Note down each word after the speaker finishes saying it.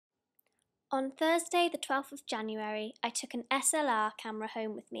On Thursday, the 12th of January, I took an SLR camera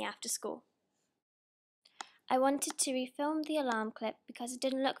home with me after school. I wanted to refilm the alarm clip because it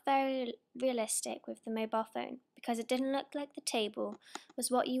didn't look very realistic with the mobile phone, because it didn't look like the table was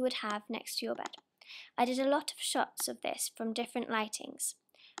what you would have next to your bed. I did a lot of shots of this from different lightings.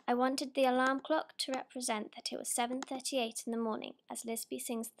 I wanted the alarm clock to represent that it was 7:38 in the morning, as Lisby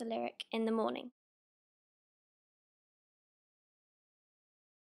sings the lyric "in the morning."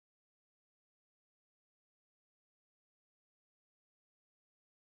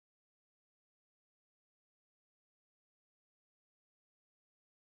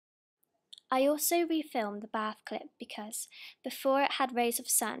 I also refilmed the bath clip because before it had rays of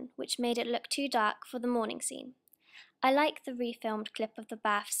sun, which made it look too dark for the morning scene. I like the refilmed clip of the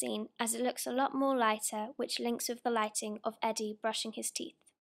bath scene as it looks a lot more lighter, which links with the lighting of Eddie brushing his teeth.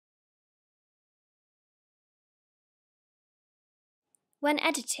 When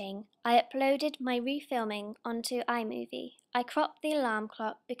editing, I uploaded my refilming onto iMovie. I cropped the alarm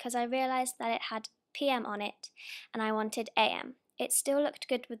clock because I realised that it had PM on it and I wanted AM. It still looked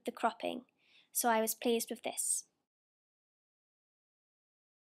good with the cropping, so I was pleased with this.